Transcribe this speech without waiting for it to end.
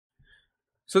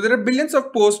So there are billions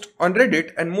of posts on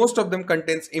Reddit and most of them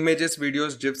contains images,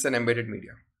 videos, GIFs and embedded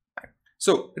media.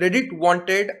 So Reddit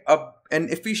wanted an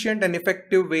efficient and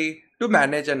effective way to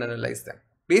manage and analyze them.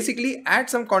 Basically add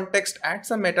some context, add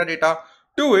some metadata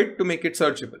to it to make it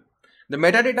searchable. The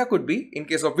metadata could be, in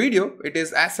case of video, it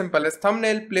is as simple as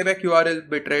thumbnail, playback URL,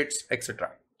 bitrates,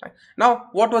 etc. Now,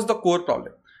 what was the core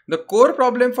problem? The core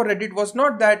problem for Reddit was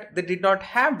not that they did not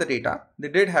have the data, they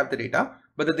did have the data,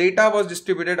 but the data was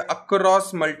distributed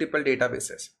across multiple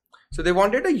databases. So they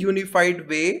wanted a unified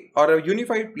way or a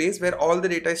unified place where all the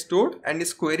data is stored and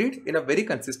is queried in a very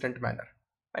consistent manner.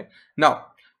 Right? Now,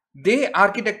 they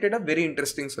architected a very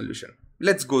interesting solution.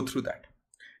 Let's go through that.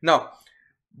 Now,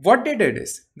 what they did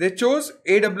is they chose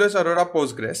AWS Aurora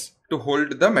Postgres to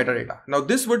hold the metadata. Now,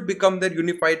 this would become their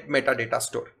unified metadata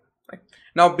store. Right?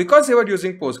 Now, because they were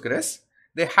using Postgres,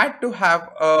 they had to have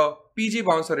a PG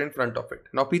bouncer in front of it.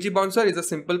 Now, PG bouncer is a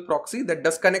simple proxy that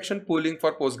does connection pooling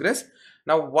for Postgres.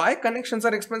 Now, why connections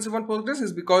are expensive on Postgres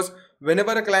is because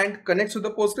whenever a client connects to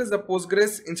the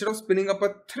Postgres, instead of spinning up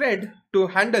a thread to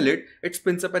handle it, it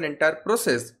spins up an entire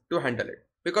process to handle it.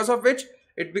 Because of which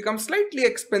it becomes slightly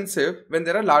expensive when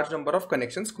there are large number of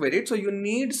connections queried. So you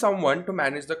need someone to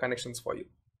manage the connections for you.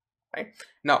 Right?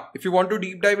 Now, if you want to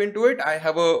deep dive into it, I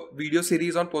have a video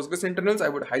series on Postgres internals. I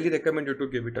would highly recommend you to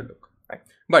give it a look. Right?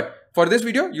 But for this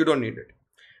video, you don't need it.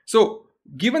 So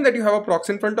given that you have a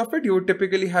proxy in front of it, you would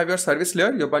typically have your service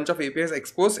layer, your bunch of APIs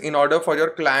exposed in order for your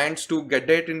clients to get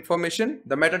that information,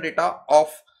 the metadata of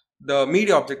the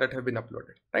media object that have been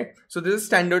uploaded. Right? So this is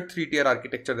standard 3-tier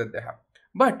architecture that they have.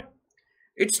 But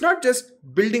it's not just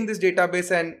building this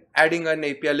database and adding an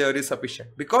API layer is sufficient.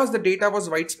 Because the data was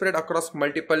widespread across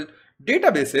multiple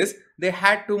databases, they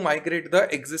had to migrate the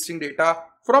existing data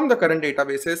from the current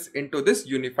databases into this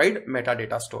unified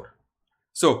metadata store.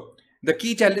 So the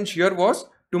key challenge here was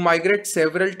to migrate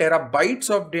several terabytes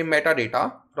of the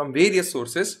metadata from various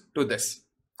sources to this.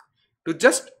 To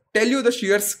just tell you the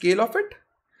sheer scale of it,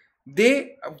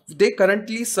 they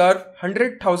currently serve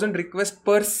 100,000 requests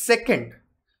per second.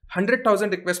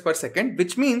 100,000 requests per second,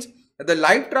 which means that the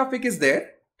live traffic is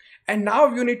there. And now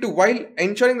you need to, while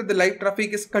ensuring that the live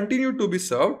traffic is continued to be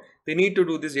served, they need to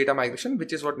do this data migration,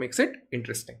 which is what makes it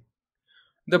interesting.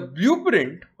 The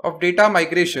blueprint of data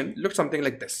migration looks something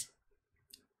like this.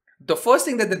 The first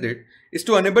thing that they did is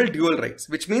to enable dual writes,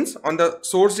 which means on the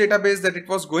source database that it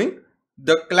was going,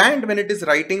 the client, when it is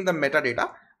writing the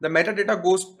metadata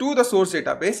goes to the source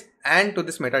database and to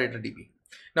this metadata DB.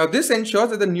 Now this ensures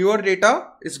that the newer data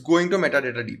is going to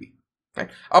metadata DB. Right?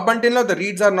 Up until now, the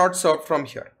reads are not served from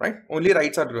here, right? Only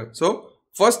writes are done. So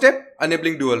first step,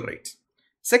 enabling dual writes.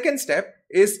 Second step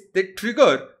is they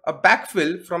trigger a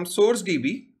backfill from source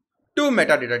DB to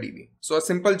metadata DB. So a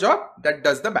simple job that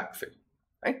does the backfill.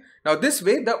 Right? Now this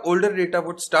way, the older data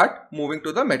would start moving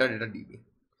to the metadata DB.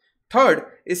 Third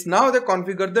is now they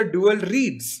configure the dual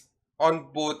reads on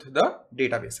both the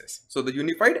databases. So the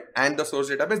unified and the source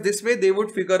database. This way they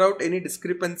would figure out any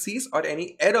discrepancies or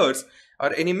any errors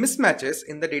or any mismatches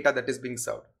in the data that is being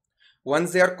served.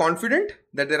 Once they are confident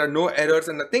that there are no errors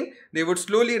and nothing, they would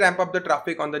slowly ramp up the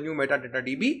traffic on the new metadata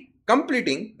DB,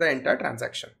 completing the entire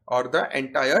transaction or the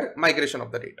entire migration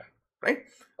of the data, right?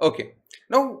 Okay.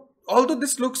 Now, although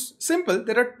this looks simple,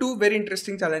 there are two very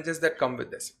interesting challenges that come with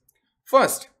this.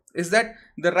 First is that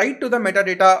the write to the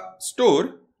metadata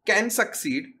store can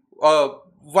succeed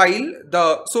while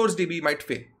the source DB might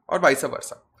fail or vice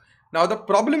versa. Now the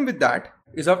problem with that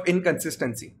is of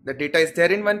inconsistency. The data is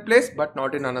there in one place but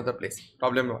not in another place.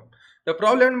 Problem one. The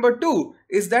problem number two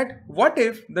is that what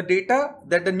if the data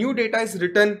that the new data is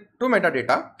written to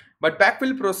metadata but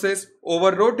backfill process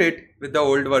overwrote it with the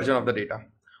old version of the data.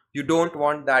 You don't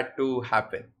want that to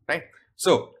happen, right?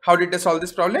 So how did they solve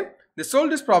this problem? They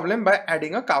solved this problem by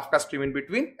adding a Kafka stream in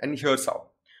between, and here's how.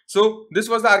 So this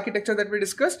was the architecture that we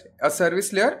discussed, a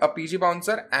service layer, a PG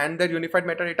bouncer and their unified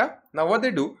metadata. Now what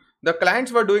they do, the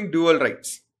clients were doing dual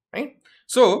writes, right?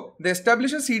 So they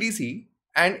established a CDC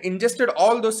and ingested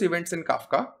all those events in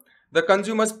Kafka. The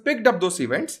consumers picked up those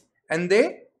events and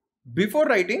they, before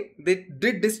writing, they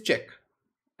did this check,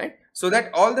 right? So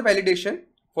that all the validation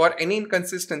for any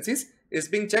inconsistencies is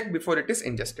being checked before it is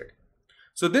ingested.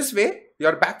 So this way,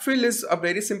 your backfill is a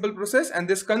very simple process, and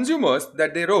this consumers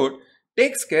that they wrote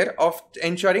takes care of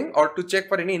ensuring or to check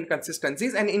for any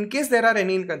inconsistencies, and in case there are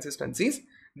any inconsistencies,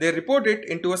 they report it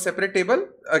into a separate table.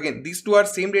 Again, these two are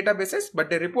same databases, but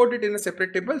they report it in a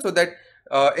separate table so that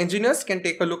engineers can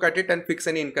take a look at it and fix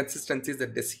any inconsistencies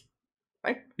that they see,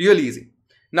 right? Really easy.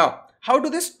 Now, how do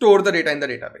they store the data in the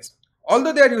database?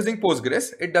 Although they are using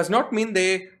Postgres, it does not mean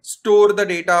they store the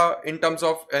data in terms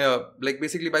of like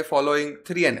basically by following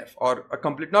 3NF or a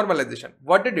complete normalization.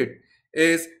 What they did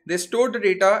is they stored the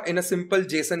data in a simple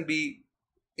JSON-B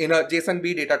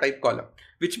data type column,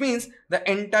 which means the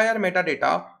entire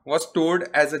metadata was stored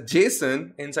as a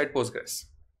JSON inside Postgres,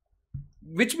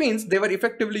 which means they were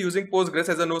effectively using Postgres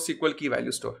as a NoSQL key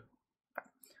value store.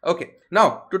 Okay,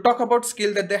 now to talk about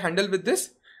scale that they handle with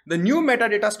this, the new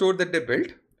metadata store that they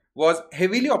built was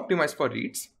heavily optimized for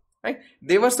reads, right?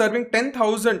 They were serving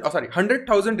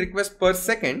 100,000 requests per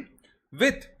second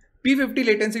with P50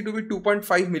 latency to be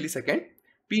 2.5 millisecond,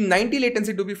 P90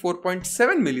 latency to be 4.7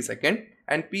 millisecond,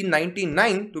 and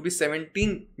P99 to be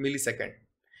 17 millisecond.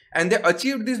 And they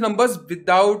achieved these numbers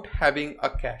without having a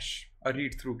cache, a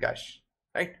read-through cache,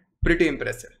 right? Pretty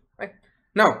impressive, right?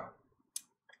 Now,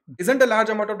 isn't a large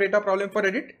amount of data problem for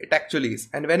Reddit? It actually is.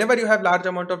 And whenever you have large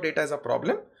amount of data as a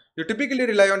problem, you typically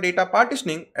rely on data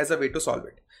partitioning as a way to solve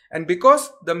it. And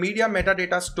because the media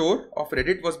metadata store of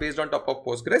Reddit was based on top of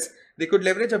Postgres, they could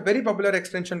leverage a very popular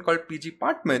extension called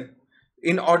pgpartman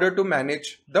in order to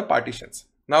manage the partitions.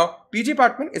 Now,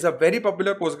 pgpartman is a very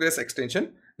popular Postgres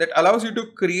extension that allows you to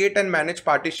create and manage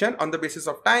partition on the basis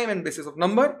of time and basis of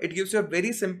number. It gives you a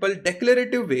very simple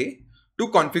declarative way to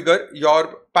configure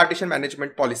your partition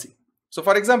management policy. So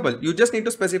for example, you just need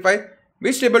to specify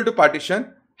which table to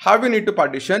partition, how you need to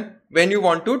partition, when you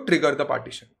want to trigger the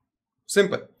partition.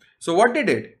 Simple. So what they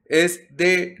did is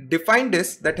they defined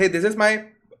this, that hey, this is my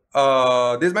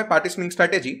partitioning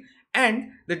strategy,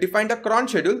 and they defined a cron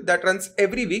schedule that runs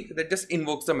every week that just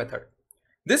invokes the method.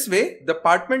 This way, the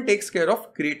partman takes care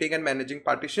of creating and managing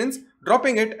partitions,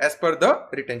 dropping it as per the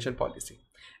retention policy.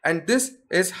 And this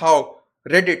is how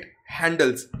Reddit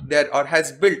handles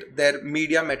has built their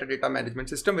media metadata management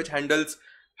system, which handles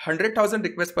 100,000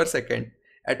 requests per second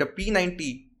at a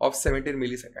P90 of 17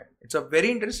 millisecond. It's a very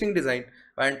interesting design,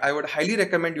 and I would highly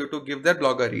recommend you to give their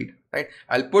blog a read, right?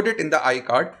 I'll put it in the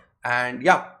iCard. And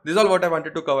yeah, this is all what I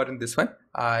wanted to cover in this one.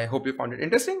 I hope you found it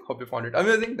interesting. Hope you found it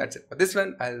amazing. That's it for this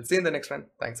one. I'll see you in the next one.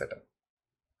 Thanks, Atal.